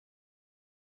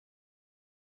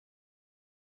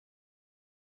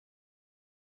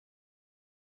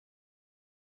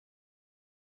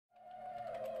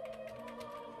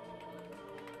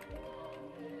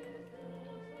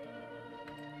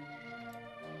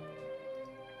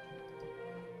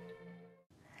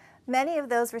Many of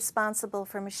those responsible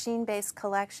for machine-based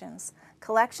collections,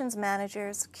 collections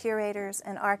managers, curators,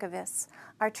 and archivists,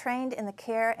 are trained in the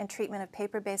care and treatment of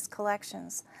paper-based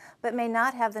collections, but may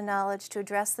not have the knowledge to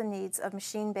address the needs of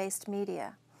machine-based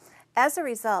media. As a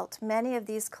result, many of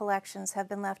these collections have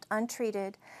been left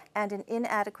untreated and in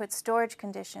inadequate storage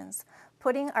conditions,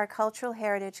 putting our cultural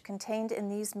heritage contained in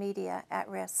these media at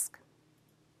risk.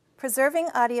 Preserving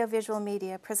audiovisual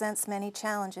media presents many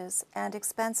challenges and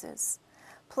expenses.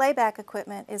 Playback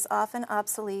equipment is often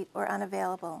obsolete or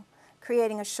unavailable,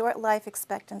 creating a short life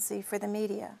expectancy for the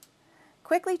media.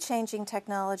 Quickly changing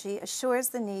technology assures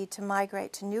the need to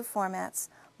migrate to new formats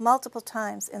multiple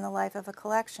times in the life of a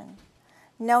collection.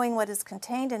 Knowing what is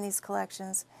contained in these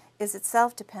collections is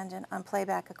itself dependent on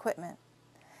playback equipment.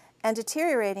 And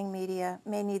deteriorating media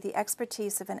may need the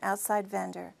expertise of an outside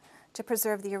vendor to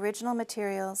preserve the original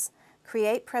materials,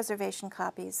 create preservation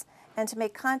copies, and to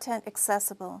make content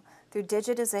accessible through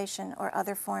digitization or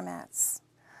other formats.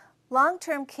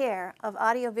 Long-term care of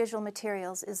audiovisual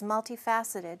materials is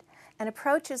multifaceted, and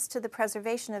approaches to the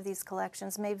preservation of these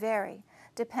collections may vary,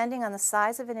 depending on the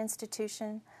size of an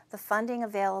institution, the funding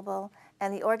available,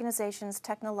 and the organization's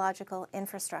technological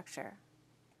infrastructure.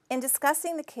 In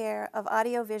discussing the care of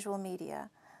audiovisual media,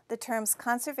 the terms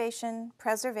conservation,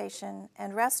 preservation,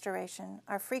 and restoration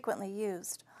are frequently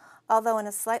used, although in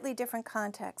a slightly different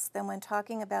context than when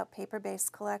talking about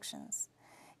paper-based collections.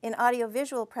 In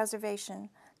audiovisual preservation,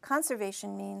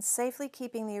 conservation means safely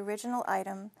keeping the original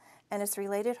item and its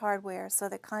related hardware so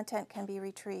that content can be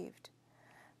retrieved.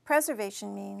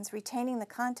 Preservation means retaining the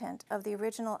content of the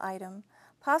original item,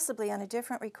 possibly on a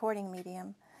different recording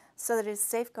medium, so that it is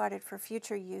safeguarded for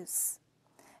future use.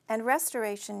 And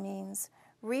restoration means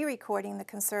re-recording the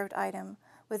conserved item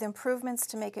with improvements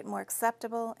to make it more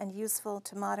acceptable and useful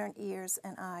to modern ears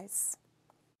and eyes.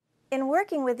 In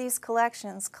working with these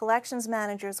collections, collections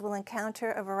managers will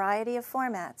encounter a variety of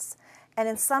formats, and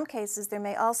in some cases there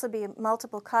may also be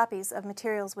multiple copies of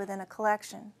materials within a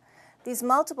collection. These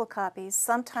multiple copies,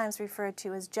 sometimes referred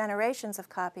to as generations of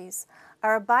copies,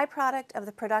 are a byproduct of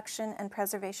the production and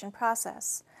preservation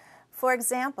process. For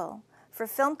example, for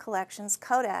film collections,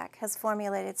 Kodak has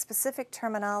formulated specific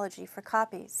terminology for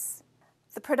copies.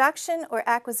 The production or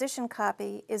acquisition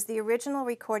copy is the original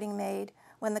recording made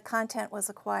when the content was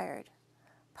acquired.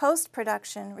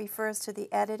 Post-production refers to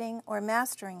the editing or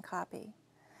mastering copy.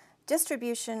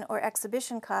 Distribution or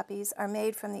exhibition copies are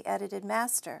made from the edited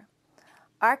master.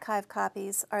 Archive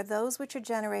copies are those which are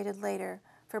generated later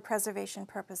for preservation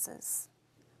purposes.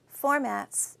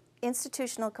 Formats,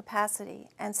 institutional capacity,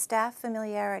 and staff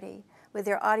familiarity with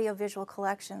their audiovisual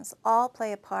collections all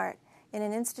play a part in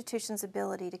an institution's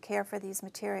ability to care for these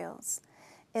materials.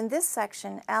 In this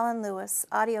section, Alan Lewis,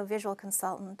 Audiovisual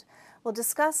Consultant, will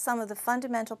discuss some of the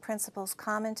fundamental principles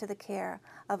common to the care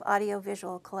of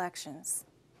audiovisual collections.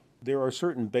 There are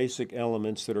certain basic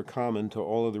elements that are common to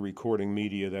all of the recording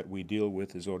media that we deal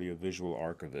with as audiovisual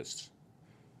archivists.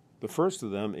 The first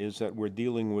of them is that we're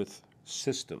dealing with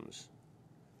systems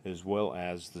as well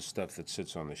as the stuff that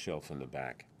sits on the shelf in the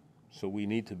back. So we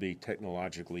need to be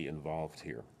technologically involved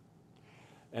here.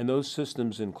 And those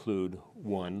systems include,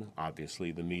 one,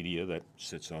 obviously the media that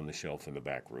sits on the shelf in the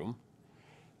back room.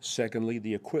 Secondly,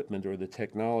 the equipment or the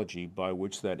technology by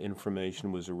which that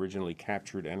information was originally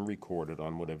captured and recorded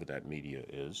on whatever that media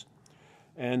is.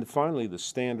 And finally, the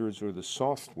standards or the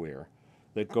software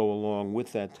that go along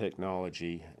with that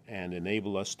technology and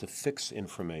enable us to fix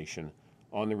information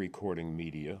on the recording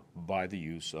media by the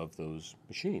use of those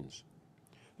machines.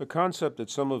 A concept that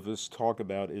some of us talk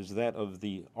about is that of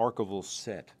the archival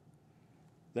set.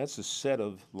 That's a set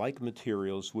of like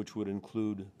materials which would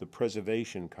include the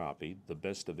preservation copy, the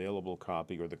best available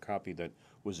copy, or the copy that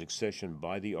was accessioned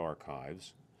by the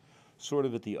archives, sort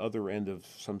of at the other end of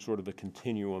some sort of a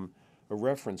continuum, a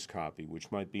reference copy,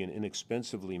 which might be an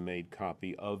inexpensively made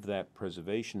copy of that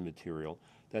preservation material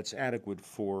that's adequate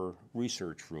for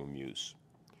research room use.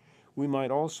 We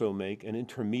might also make an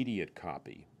intermediate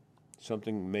copy,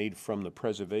 something made from the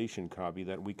preservation copy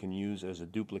that we can use as a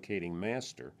duplicating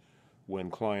master when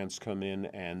clients come in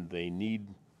and they need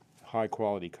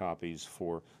high-quality copies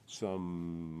for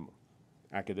some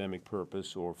academic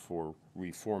purpose or for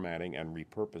reformatting and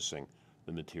repurposing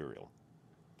the material.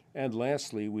 And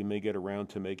lastly, we may get around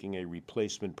to making a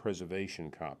replacement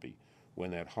preservation copy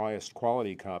when that highest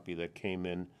quality copy that came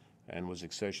in and was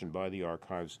accessioned by the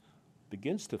archives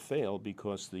begins to fail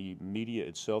because the media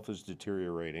itself is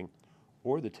deteriorating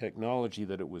or the technology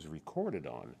that it was recorded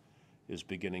on is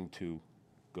beginning to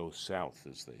go south,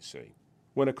 as they say.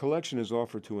 When a collection is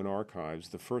offered to an archives,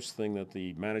 the first thing that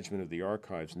the management of the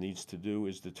archives needs to do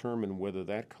is determine whether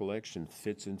that collection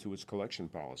fits into its collection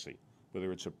policy,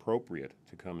 whether it's appropriate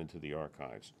to come into the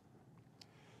archives.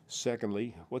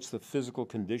 Secondly, what's the physical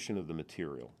condition of the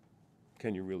material?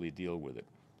 Can you really deal with it?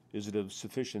 Is it of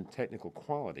sufficient technical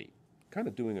quality? Kind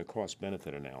of doing a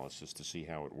cost-benefit analysis to see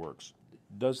how it works.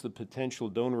 Does the potential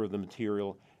donor of the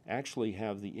material actually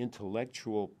have the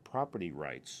intellectual property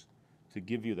rights to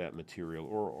give you that material,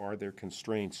 or are there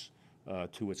constraints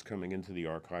to its coming into the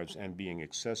archives and being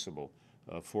accessible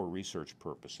for research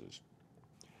purposes?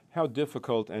 How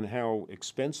difficult and how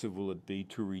expensive will it be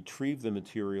to retrieve the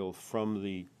material from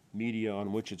the media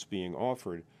on which it's being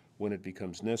offered when it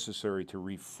becomes necessary to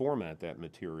reformat that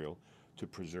material to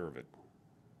preserve it?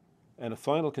 And a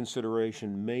final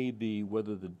consideration may be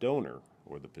whether the donor,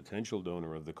 or the potential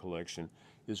donor of the collection,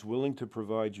 is willing to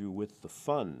provide you with the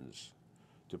funds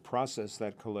to process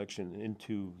that collection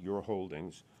into your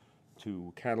holdings,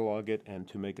 to catalog it, and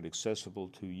to make it accessible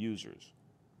to users.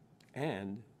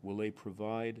 And will they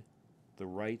provide the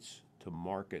rights to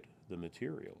market the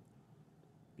material?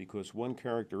 Because one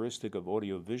characteristic of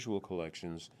audiovisual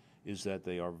collections is that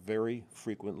they are very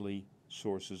frequently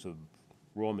sources of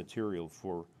raw material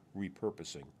for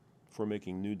repurposing, for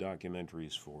making new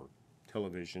documentaries for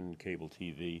television, cable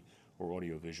TV, or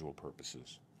audiovisual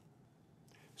purposes.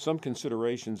 Some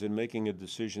considerations in making a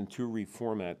decision to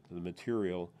reformat the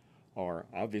material are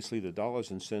obviously the dollars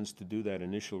and cents to do that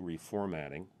initial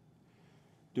reformatting,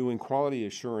 doing quality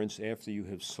assurance after you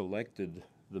have selected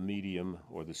the medium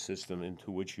or the system into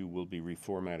which you will be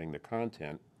reformatting the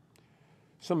content,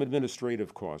 some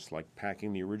administrative costs like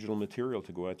packing the original material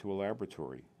to go out to a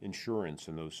laboratory, insurance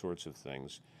and those sorts of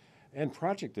things, and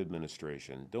project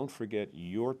administration. Don't forget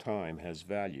your time has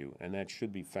value, and that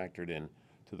should be factored in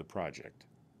to the project.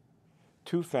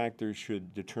 Two factors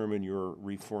should determine your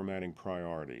reformatting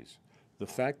priorities. The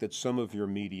fact that some of your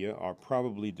media are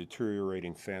probably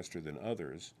deteriorating faster than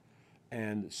others,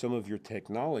 and some of your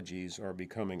technologies are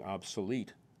becoming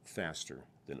obsolete faster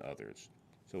than others.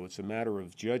 So it's a matter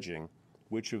of judging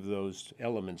which of those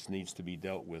elements needs to be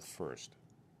dealt with first.